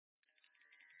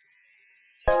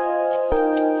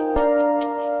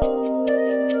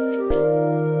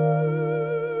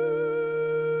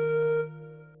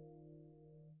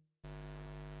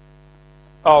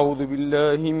أعوذ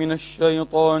بالله من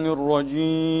الشيطان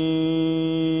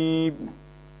الرجيم.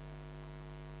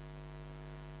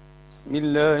 بسم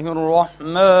الله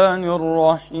الرحمن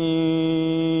الرحيم.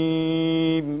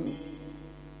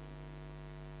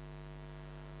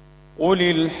 قل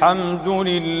الحمد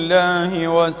لله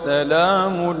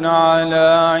وسلام على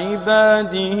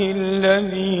عباده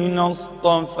الذين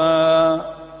اصطفى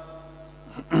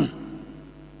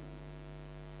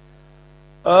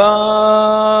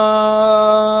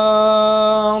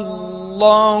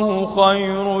الله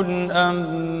خير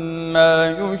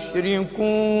أما يشركون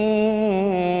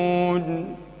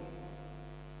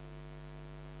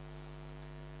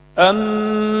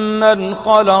أمن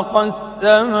خلق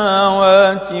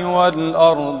السماوات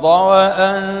والأرض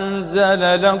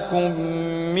وأنزل لكم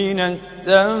من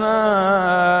السماء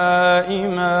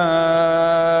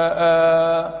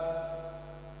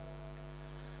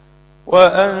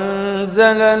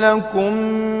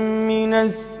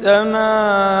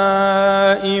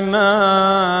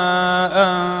ماء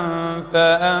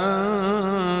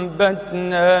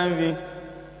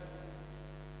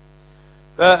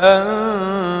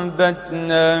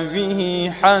فأنبتنا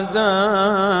به حدائق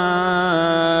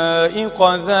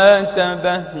ذات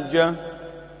بهجة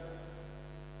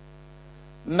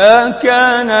ما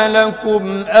كان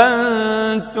لكم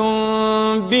أن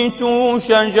تنبتوا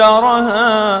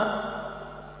شجرها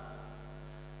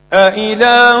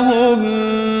أإله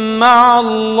مع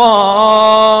الله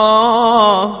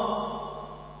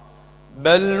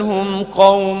بل هم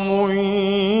قوم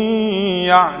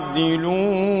يعدلون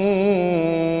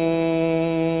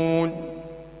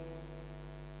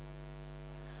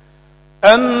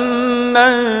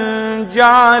أمن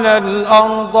جعل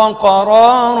الأرض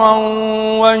قرارا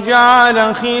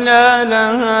وجعل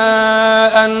خلالها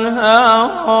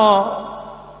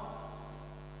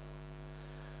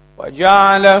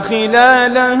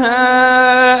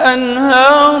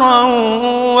أنهارا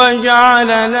وجعل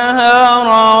لها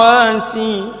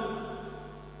رواسي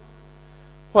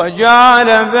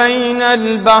وجعل بين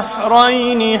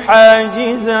البحرين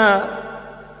حاجزا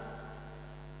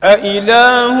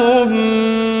أإله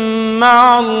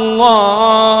مع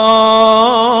الله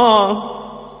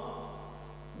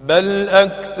بل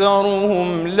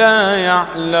أكثرهم لا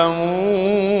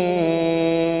يعلمون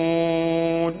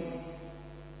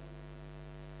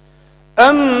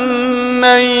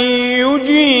أمن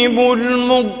يجيب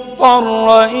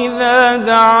المضطر إذا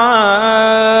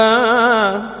دعاه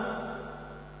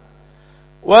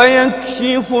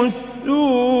ويكشف السوء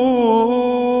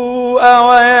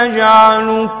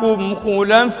ويجعلكم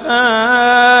خلفاء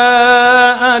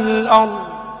الأرض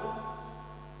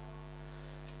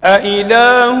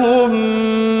أإله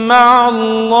مع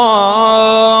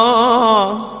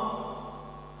الله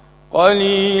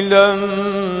قليلا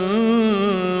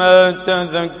ما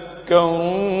تذكرون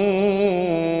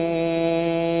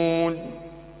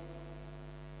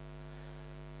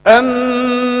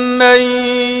أمن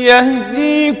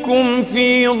يهديكم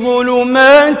في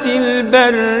ظلمات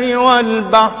البر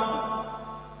والبحر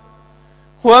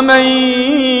ومن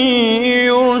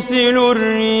يرسل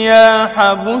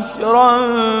الرياح بشرا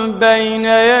بين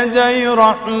يدي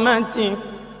رحمته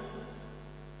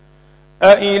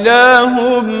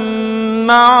أإله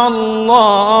مع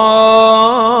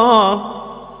الله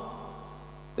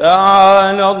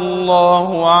تعالى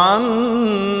الله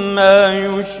عما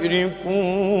يشركون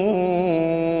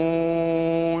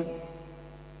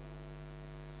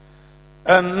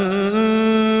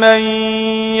أمن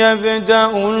يبدأ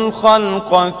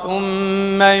الخلق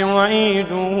ثم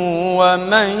يعيده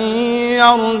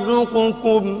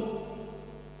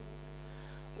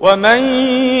ومن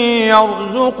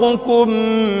يرزقكم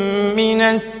من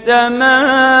السماء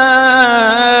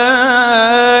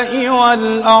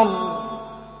والأرض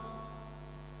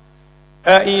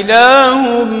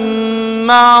أإله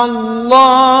مع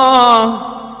الله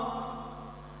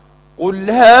قل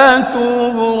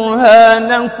هاتوا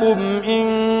برهانكم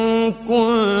إن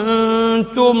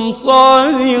كنتم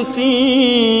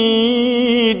صادقين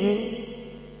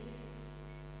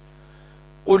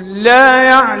قل لا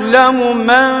يعلم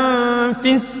من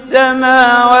في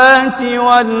السماوات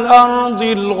والأرض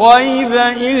الغيب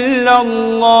إلا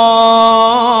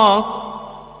الله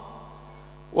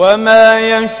وما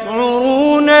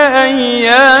يشعرون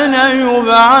أيان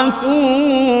يبعثون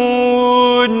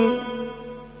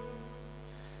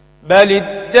بل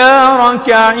ادارك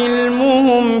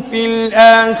علمهم في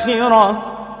الآخرة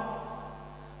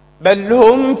بل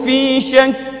هم في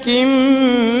شك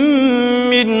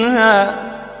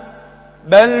منها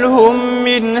بل هم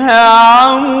منها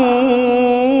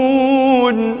عمون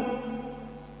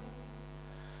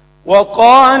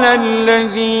وقال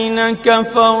الذين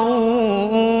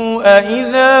كفروا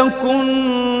أإذا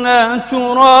كنا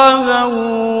ترابا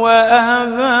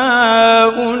وآباؤنا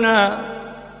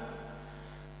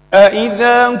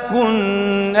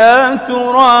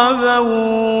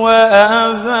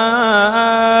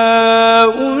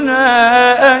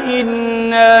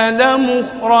أئنا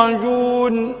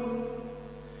لمخرجون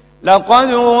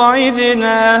لقد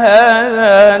وعدنا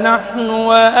هذا نحن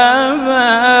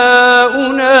وآباؤنا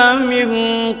من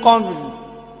قبل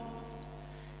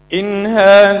إن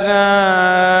هذا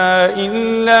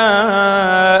إلا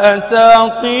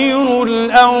أساطير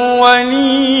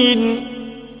الأولين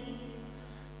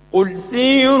قل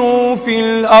سيروا في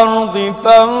الأرض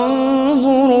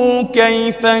فانظروا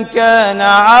كيف كان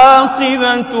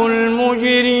عاقبة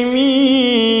المجرمين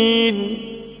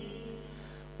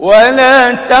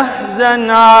ولا تحزن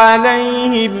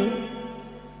عليهم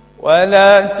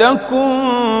ولا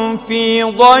تكن في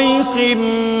ضيق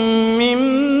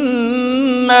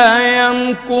مما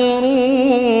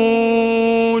يمكرون.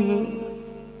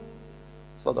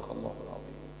 صدق الله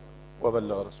العظيم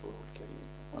وبلغ رسوله الكريم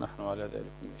ونحن على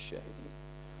ذلك من الشاهدين.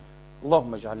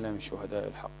 اللهم اجعلنا من شهداء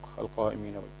الحق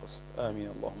القائمين بالقسط آمين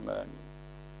اللهم آمين.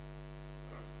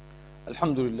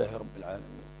 الحمد لله رب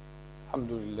العالمين،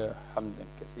 الحمد لله حمدا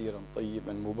كثيرا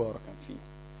طيبا مباركا فيه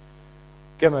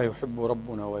كما يحب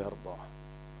ربنا ويرضى،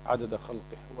 عدد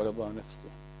خلقه ورضا نفسه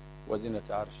وزنة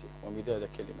عرشه ومداد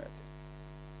كلماته.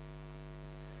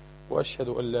 وأشهد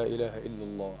أن لا إله إلا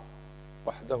الله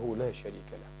وحده لا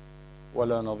شريك له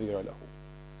ولا نظير له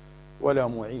ولا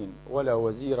معين ولا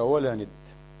وزير ولا ند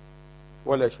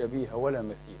ولا شبيه ولا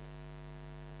مثيل.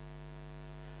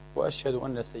 وأشهد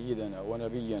أن سيدنا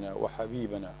ونبينا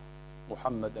وحبيبنا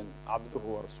محمدا عبده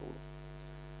ورسوله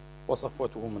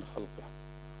وصفوته من خلقه،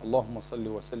 اللهم صل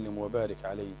وسلم وبارك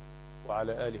عليه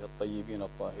وعلى آله الطيبين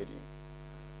الطاهرين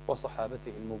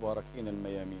وصحابته المباركين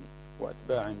الميامين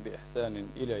وأتباع بإحسان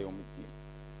إلى يوم الدين.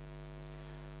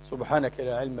 سبحانك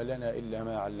لا علم لنا إلا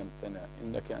ما علمتنا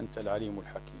إنك أنت العليم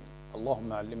الحكيم.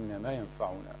 اللهم علمنا ما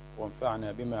ينفعنا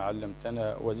وانفعنا بما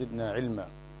علمتنا وزدنا علما،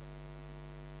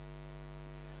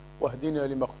 واهدنا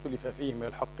لما اختلف فيه من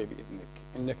الحق بإذنك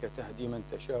إنك تهدي من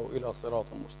تشاء إلى صراط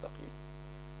مستقيم،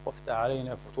 وافتح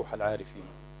علينا فتوح العارفين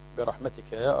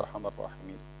برحمتك يا أرحم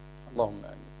الراحمين اللهم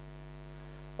آمين.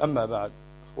 أما بعد،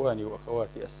 إخواني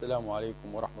وأخواتي، السلام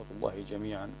عليكم ورحمة الله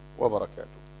جميعا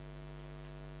وبركاته.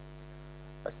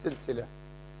 السلسلة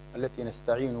التي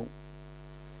نستعين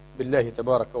بالله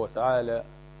تبارك وتعالى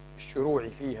بالشروع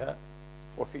فيها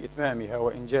وفي إتمامها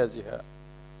وإنجازها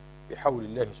بحول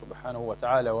الله سبحانه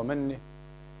وتعالى ومنه،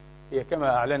 هي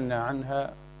كما أعلنا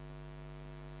عنها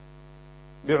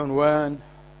بعنوان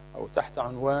أو تحت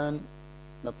عنوان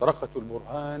مطرقة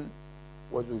البرهان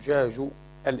وزجاج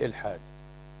الإلحاد.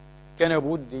 كان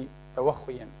بودي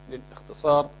توخيا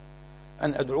للاختصار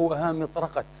أن أدعوها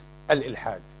مطرقة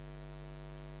الإلحاد،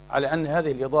 على أن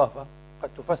هذه الإضافة قد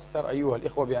تفسر أيها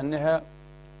الإخوة بأنها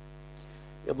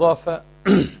إضافة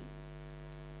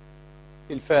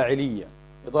الفاعلية،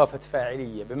 إضافة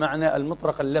فاعلية، بمعنى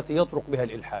المطرقة التي يطرق بها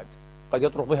الإلحاد، قد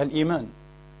يطرق بها الإيمان،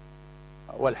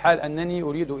 والحال أنني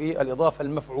أريد الإضافة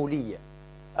المفعولية،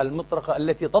 المطرقة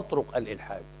التي تطرق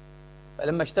الإلحاد.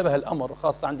 فلما اشتبه الأمر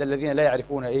خاصة عند الذين لا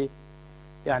يعرفون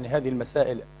يعني هذه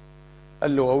المسائل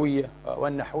اللغوية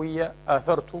والنحوية،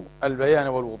 آثرت البيان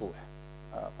والوضوح،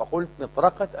 فقلت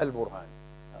مطرقة البرهان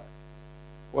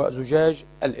وزجاج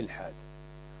الإلحاد.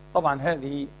 طبعا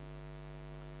هذه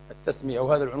التسمية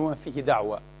أو هذا العنوان فيه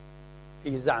دعوة،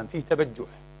 فيه زعم، فيه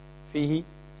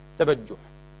تبجح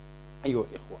أيها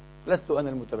الإخوة. لست أنا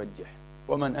المتبجح،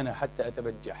 ومن أنا حتى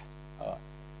أتبجح؟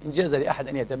 إن جاز لأحد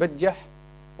أن يتبجح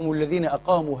هم الذين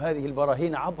أقاموا هذه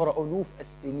البراهين عبر ألوف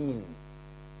السنين.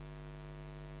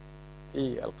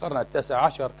 في القرن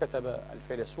ال19 كتب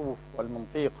الفيلسوف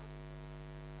والمنطيق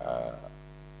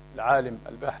العالم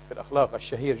الباحث في الأخلاق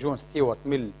الشهير جون ستيوارت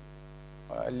ميل،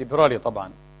 الليبرالي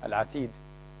طبعا العتيد،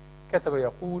 كتب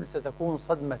يقول: ستكون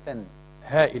صدمة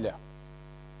هائلة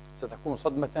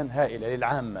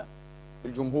للعامة،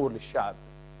 للجمهور، للشعب،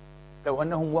 لو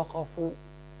أنهم وقفوا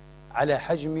على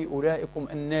حجم أولئكم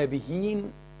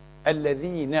النابهين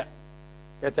الذين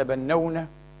يتبنون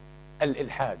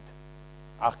الإلحاد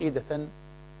عقيدة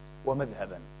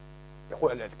ومذهبا.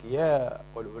 يقول: الأذكياء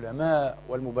والعلماء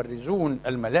والمبرزون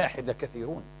الملاحدة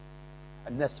كثيرون،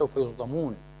 الناس سوف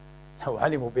يصدمون لو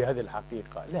علموا بهذه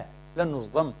الحقيقة. لا، لن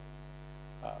نصدم،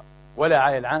 ولا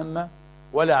على العامة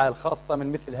ولا على الخاصة،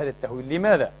 من مثل هذا التهويل.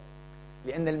 لماذا؟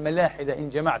 لأن الملاحدة إن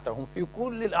جمعتهم في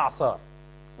كل الأعصار،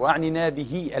 وأعني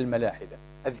نابهي الملاحدة،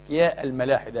 أذكياء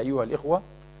الملاحدة أيها الإخوة،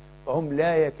 فهم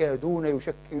لا يكادون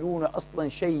يشكلون أصلا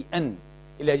شيئا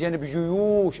إلى جانب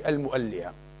جيوش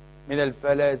المؤلهة من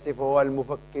الفلاسفة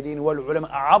والمفكرين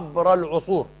والعلماء عبر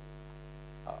العصور.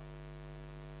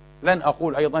 لن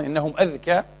أقول أيضا إنهم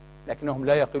أذكى، لكنهم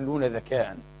لا يقلون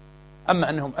ذكاء. أما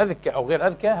أنهم أذكى أو غير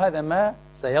أذكى هذا ما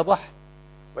سيضح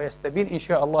ويستبين إن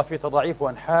شاء الله في تضاعيف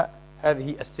وأنحاء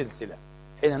هذه السلسلة،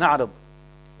 حين نعرض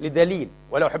لدليل،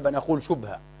 ولا أحب أن أقول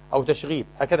شبهة أو تشغيب،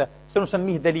 هكذا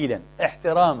سنسميه دليلا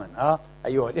احتراما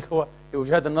أيها الإخوة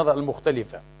لوجهات النظر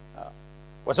المختلفة.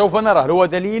 وسوف نرى هل هو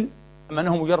دليل أم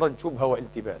أنه مجرد شبهة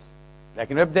والتباس،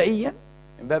 لكن مبدئيا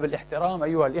من باب الاحترام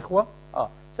أيها الإخوة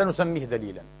سنسميه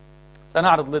دليلا.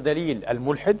 سنعرض لدليل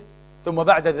الملحد، ثم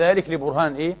بعد ذلك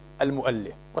لبرهان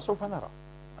المؤلف، وسوف نرى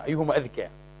أيهما أذكى،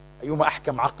 أيهما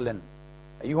أحكم عقلا،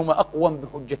 أيهما أقوم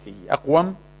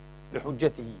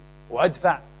بحجته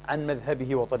وأدفع عن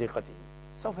مذهبه وطريقته.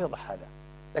 سوف يضح هذا،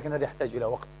 لكن هذا يحتاج إلى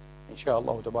وقت إن شاء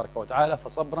الله تبارك وتعالى،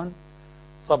 فصبرا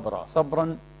صبرا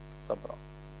صبرا صبرا.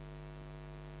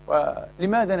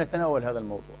 ولماذا نتناول هذا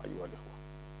الموضوع أيها الإخوة؟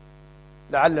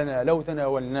 لعلنا لو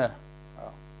تناولناه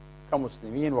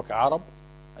كمسلمين وكعرب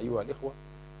أيها الإخوة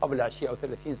قبل 20 أو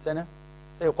 30 سنة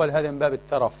سيقال هذا من باب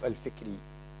الترف الفكري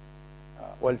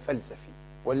والفلسفي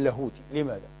واللاهوتي.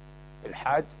 لماذا؟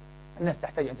 الإلحاد، الناس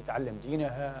تحتاج أن تتعلم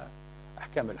دينها،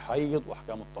 أحكام الحيض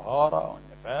وأحكام الطهارة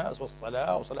والنفاس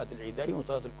والصلاة وصلاة العيدين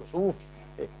وصلاة الكسوف،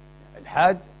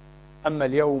 الإلحاد. أما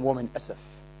اليوم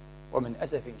ومن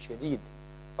أسف شديد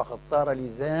فقد صار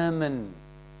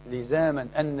لزاما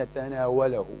أن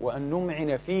نتناوله وأن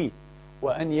نمعن فيه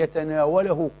وأن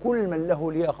يتناوله كل من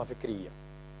له لياقة فكرية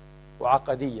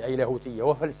وعقدية أي لاهوتية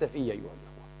وفلسفية أيها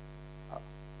الإخوة.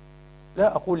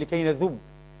 لا أقول لكي نذب،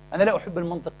 أنا لا أحب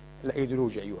المنطق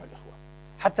الأيديولوجي أيها الإخوة،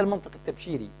 حتى المنطق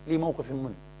التبشيري لي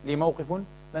موقف من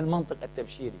المنطق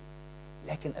التبشيري،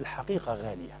 لكن الحقيقة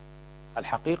غالية.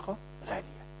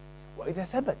 وإذا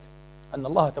ثبت أن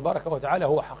الله تبارك وتعالى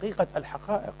هو حقيقة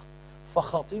الحقائق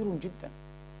فخطير جدا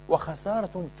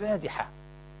وخسارة فادحة،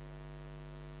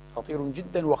 خطير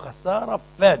جدا وخسارة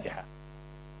فادحة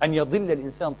أن يضل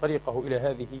الإنسان طريقه إلى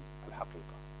هذه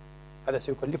الحقيقة. هذا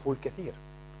سيكلفه الكثير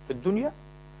في الدنيا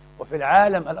وفي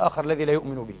العالم الآخر الذي لا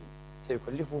يؤمن به،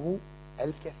 سيكلفه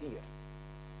الكثير.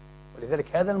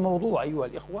 ولذلك هذا الموضوع أيها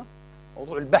الإخوة،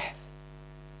 موضوع البحث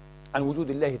عن وجود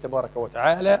الله تبارك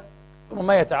وتعالى ثم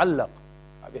ما يتعلق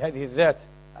بهذه الذات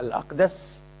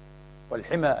الأقدس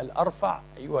والحمى الأرفع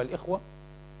أيها الإخوة،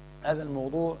 هذا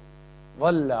الموضوع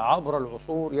ظل عبر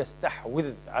العصور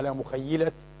يستحوذ على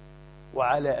مخيلة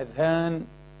وعلى أذهان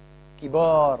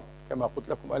كبار كما قلت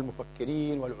لكم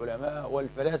المفكرين والعلماء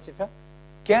والفلاسفة،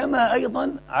 كما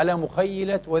أيضا على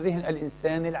مخيلة وذهن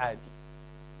الإنسان العادي.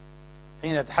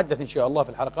 حين نتحدث إن شاء الله في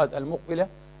الحلقات المقبلة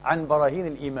عن براهين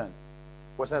الإيمان،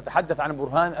 وسنتحدث عن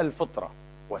برهان الفطرة،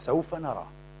 وسوف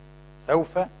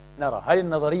نرى هل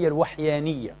النظرية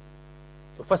الوحيانية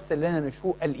تفسر لنا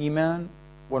نشوء الإيمان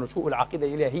ونشوء العقيدة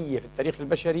الإلهية في التاريخ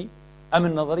البشري أم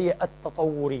النظرية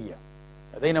التطورية.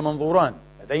 لدينا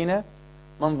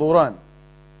منظوران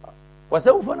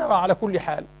وسوف نرى على كل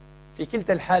حال في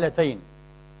كلتا الحالتين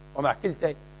ومع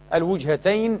كلتا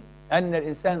الوجهتين أن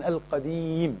الإنسان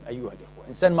القديم أيها الإخوة،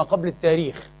 إنسان ما قبل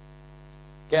التاريخ،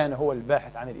 كان هو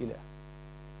الباحث عن الإله،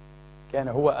 كان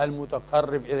هو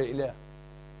المتقرب إلى الإله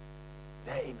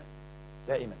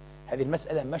دائما. هذه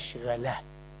المسألة مشغلة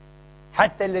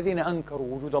حتى الذين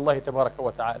أنكروا وجود الله تبارك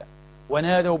وتعالى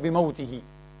ونادوا بموته.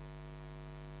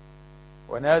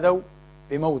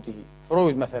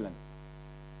 فرويد مثلا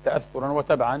تأثرا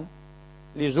وتبعا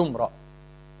لزمرة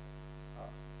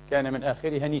كان من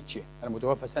آخرها نيتشه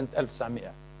المتوفى سنة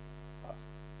 1900.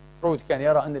 فرويد كان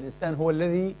يرى أن الإنسان هو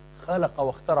الذي خلق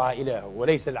واخترع إلهه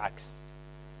وليس العكس،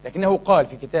 لكنه قال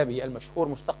في كتابه المشهور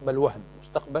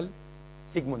مستقبل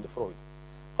سيغموند فرويد،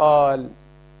 قال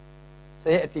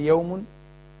سيأتي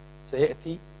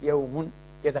يوم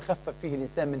يتخفف فيه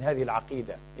الإنسان من هذه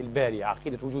العقيدة البارية،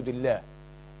 عقيدة وجود الله،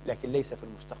 لكن ليس في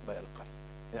المستقبل القريب،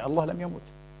 لأن الله لم يمت.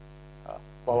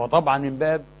 وهو طبعا من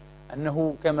باب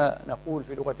أنه كما نقول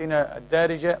في لغتنا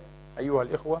الدارجة أيها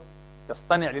الإخوة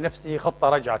يصطنع لنفسه خط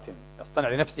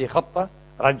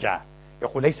رجعة،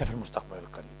 يقول ليس في المستقبل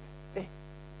القريب.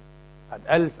 بعد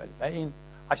 1000 2000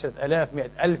 10,000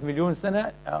 100,000 مليون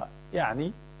سنة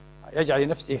يعني يجعل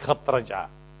لنفسه خط رجعة،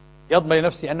 يضمن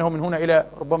لنفسه أنه من هنا إلى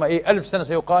ربما 1000 سنة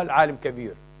سيقال عالم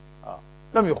كبير.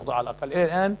 لم يخضع على الأقل إلى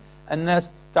الآن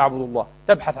الناس تعبد الله،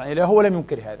 تبحث عن إله، هو لم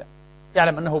ينكر هذا،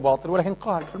 يعلم أنه باطل، ولكن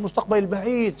قال في المستقبل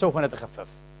البعيد سوف نتخفف.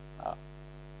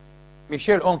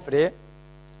 ميشيل أونفري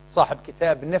صاحب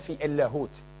كتاب نفي اللاهوت،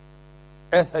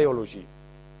 إيثيولوجي،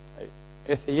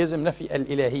 إيثيزم، نفي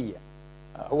الإلهية،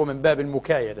 هو من باب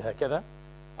المكايدة هكذا،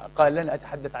 قال لن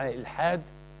أتحدث عن الإلحاد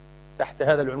تحت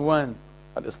هذا العنوان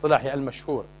الاصطلاحي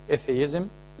المشهور إيثيزم،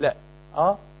 لا،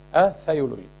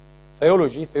 ثيولوجي.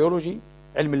 ثيولوجي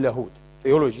علم اللاهوت،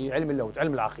 ثيولوجي علم اللاهوت،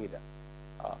 علم العقيدة.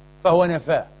 فهو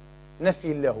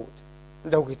نفي اللاهوت.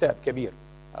 عنده كتاب كبير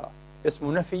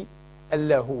اسمه نفي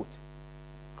اللاهوت.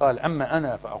 قال: أما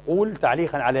أنا فأقول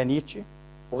تعليقا على نيتشه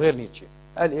وغير نيتشه،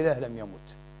 الإله لم يمت.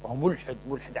 وهو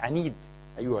ملحد عنيد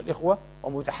أيها الإخوة،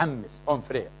 ومتحمس.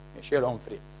 ميشيل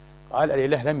أونفري قال: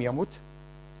 الإله لم يمت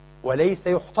وليس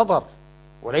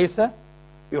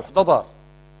يحتضر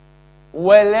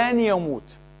ولن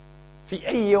يموت في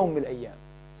أي يوم من الأيام.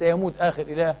 سيموت آخر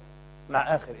إله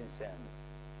مع آخر إنسان،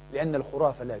 لأن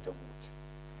الخرافة لا تموت،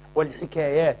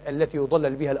 والحكايات التي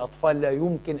يضلل بها الأطفال لا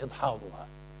يمكن إدحاضها.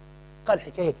 قال: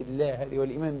 حكاية الله هذه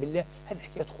والإيمان بالله هذه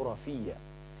حكايات خرافية،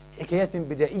 حكايات من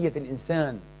بدائية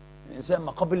الإنسان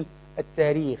ما قبل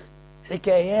التاريخ،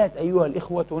 حكايات أيها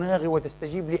الإخوة تناغي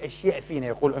وتستجيب لأشياء فينا.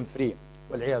 يقول أنفري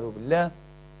والعياذ بالله،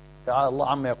 تعالى الله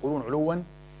عما يقولون علوا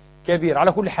كبير.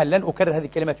 على كل حال لن أكرر هذه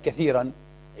الكلمات كثيرا،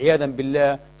 عياذا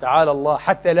بالله، تعالى الله،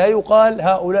 حتى لا يقال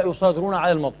هؤلاء يصادرون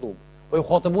على المطلوب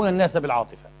ويخاطبون الناس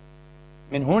بالعاطفة.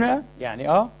 من هنا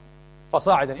يعني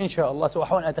فصاعدا إن شاء الله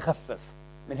سأحاول أن أتخفف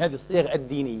من هذه الصيغ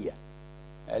الدينية،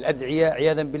 الأدعية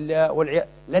عياذا بالله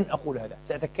لن أقول هذا،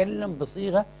 سأتكلم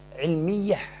بصيغة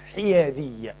علمية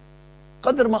حيادية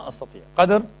قدر ما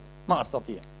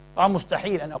أستطيع. طبعا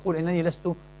مستحيل أن أقول إنني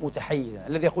لست متحيزا.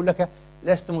 الذي يقول لك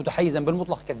لست متحيزا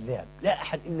بالمطلق كذاب. لا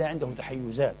أحد إلا عنده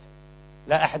تحيزات،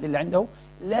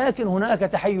 لكن هناك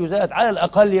تحيزات على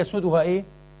الأقل يسندها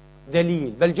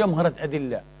دليل، بل جمهرة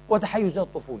أدلة،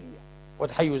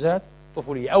 وتحيزات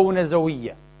طفولية أو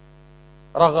نزوية،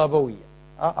 رغبوية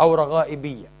أو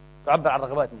رغائبية، تعبر عن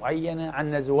رغبات معينة،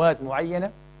 عن نزوات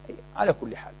معينة. على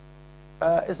كل حال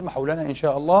فاسمحوا لنا إن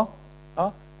شاء الله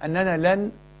أننا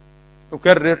لن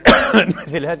نكرر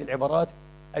مثل هذه العبارات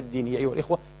الدينية أيها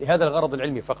الإخوة، لهذا الغرض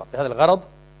العلمي فقط،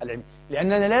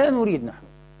 لأننا لا نريد، نحن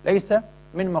ليس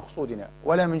من مقصودنا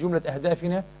ولا من جملة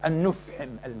أهدافنا أن نفحم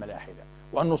الملاحدة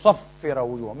وأن نصفر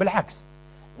وجوههم. بالعكس،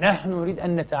 نحن نريد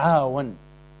أن نتعاون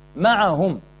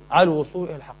معهم على الوصول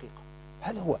إلى الحقيقة.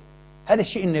 هذا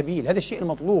الشيء النبيل، هذا الشيء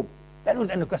المطلوب. لا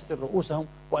نريد أن نكسر رؤوسهم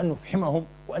وأن نفحمهم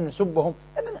وأن نسبهم،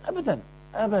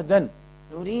 أبدا.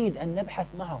 نريد أن نبحث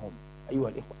معهم أيها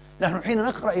الإخوة. نحن حين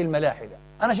نقرأ الملاحدة،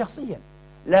 أنا شخصيا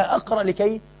لا أقرأ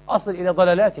لكي أصل إلى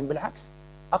ضلالاتهم، بالعكس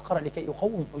أقرأ لكي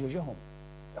أقوم حججهم.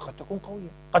 قد تكون قوية،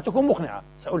 قد تكون مقنعة،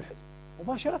 سألحد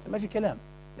مباشرة ما في كلام،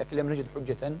 لكن لم نجد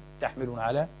حجة تحملنا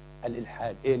على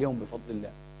الإلحاد اليوم بفضل الله.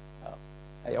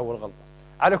 هي أول غلطة.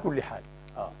 على كل حال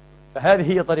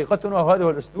فهذه هي طريقتنا، وهذا هو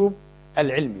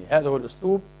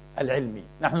الأسلوب العلمي.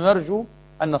 نحن نرجو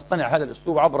أن نصطنع هذا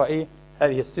الأسلوب عبر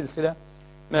هذه السلسلة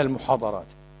من المحاضرات.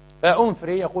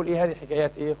 فأنفري يقول هذه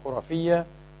حكايات خرافية،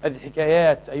 هذه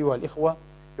حكايات أيها الإخوة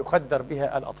يخدر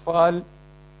بها الأطفال،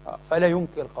 فلا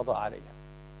يمكن القضاء عليها،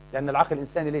 لأن العقل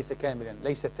الإنساني ليس كاملا،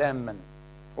 ليس تاما،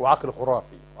 هو عقل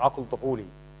خرافي وعقل طفولي.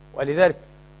 ولذلك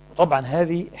طبعا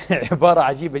هذه عبارة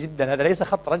عجيبة جدا، هذا ليس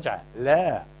خط رجعة،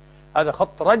 لا، هذا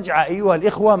خط رجعة أيها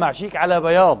الإخوة مع شيك على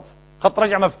بياض، خط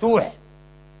رجعة مفتوح.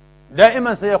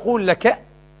 دائما سيقول لك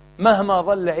مهما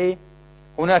ظل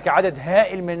هناك عدد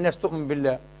هائل من الناس تؤمن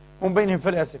بالله، ومن بينهم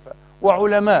فلاسفة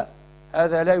وعلماء،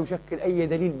 هذا لا يشكل أي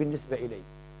دليل بالنسبة إليه.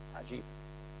 عجيب.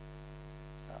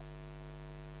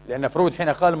 لأن فرويد حين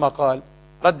قال ما قال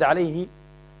رد عليه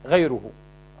غيره،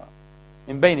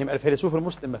 من بينهم الفيلسوف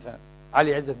المسلم مثلا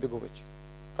علي عزت بيكوفيتش،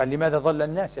 قال لماذا ظل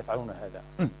الناس يفعلون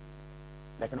هذا؟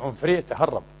 لكن أنفري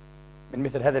تهرب من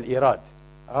مثل هذا الإيراد،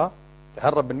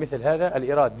 تهرب من مثل هذا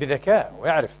الإيراد بذكاء،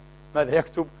 ويعرف ماذا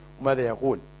يكتب وماذا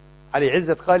يقول. علي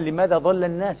عزت قال لماذا ظل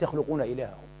الناس يخلقون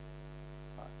إلههم؟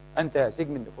 أنت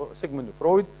سيغموند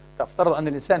فرويد تفترض أن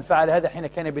الإنسان فعل هذا حين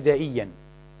كان بدائيا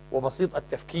وبسيط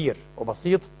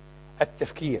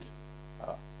التفكير.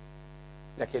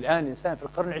 لكن الآن الإنسان في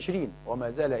القرن العشرين وما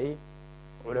زال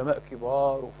علماء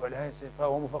كبار وفلاسفة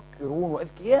ومفكرون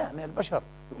وأذكياء من البشر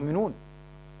يؤمنون،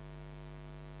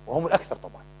 وهم الأكثر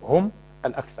طبعا، وهم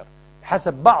الأكثر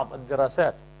حسب بعض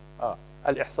الدراسات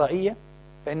الإحصائية،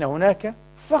 فإن هناك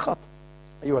فقط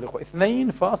أيها الأخوة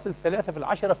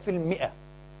 2.3%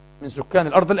 من سكان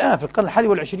الأرض الآن في القرن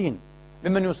 21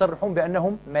 ممن يصرحون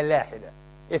بأنهم ملاحدة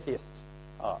atheists.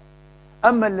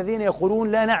 أما الذين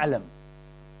يقولون لا نعلم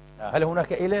هل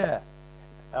هناك إله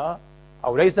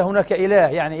أو ليس هناك إله،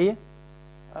 يعني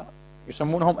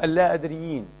يسمونهم اللا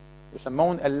أدريين،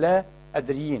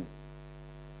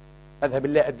 مذهب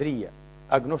اللا أدرية،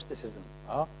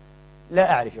 agnosticism.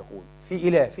 لا أعرف، يقول في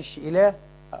إله، فيش إله.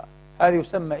 هذا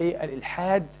يسمى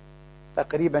الإلحاد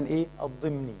تقريبا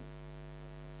الضمني،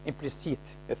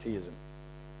 implicit atheism،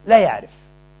 لا يعرف.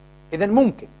 إذن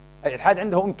ممكن الإلحاد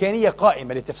عنده إمكانية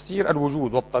قائمة لتفسير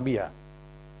الوجود والطبيعة،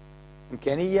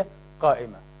 إمكانية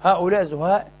قائمة. هؤلاء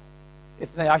زهاء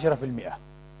 12%،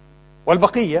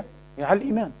 والبقية على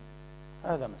الإيمان،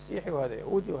 هذا مسيحي وهذا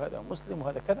يهودي وهذا مسلم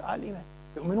وهذا كذا، على الإيمان،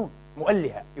 يؤمنون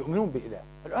مؤلهة، يؤمنون بالإله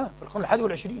الآن في القرن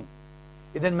 21.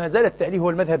 إذا ما زال التأليه هو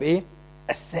المذهب إيه؟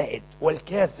 السائد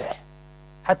والكاسح،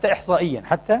 حتى إحصائيا،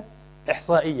 حتى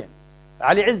إحصائيا.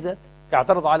 علي عزت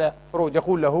يعترض على فرويد،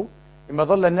 يقول له: لما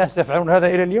ظل الناس يفعلون هذا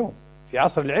إلى اليوم في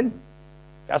عصر العلم،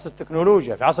 في عصر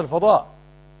التكنولوجيا، في عصر الفضاء،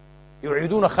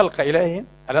 يعيدون خلق إلههم؟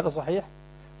 هل هذا صحيح؟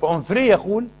 فأنفري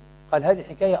يقول، قال: هذه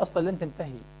حكاية أصلا لن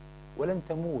تنتهي ولن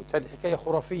تموت، هذه حكاية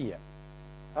خرافية.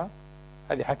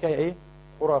 هذه حكاية إيه؟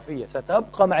 خرافية،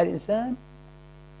 ستبقى مع الإنسان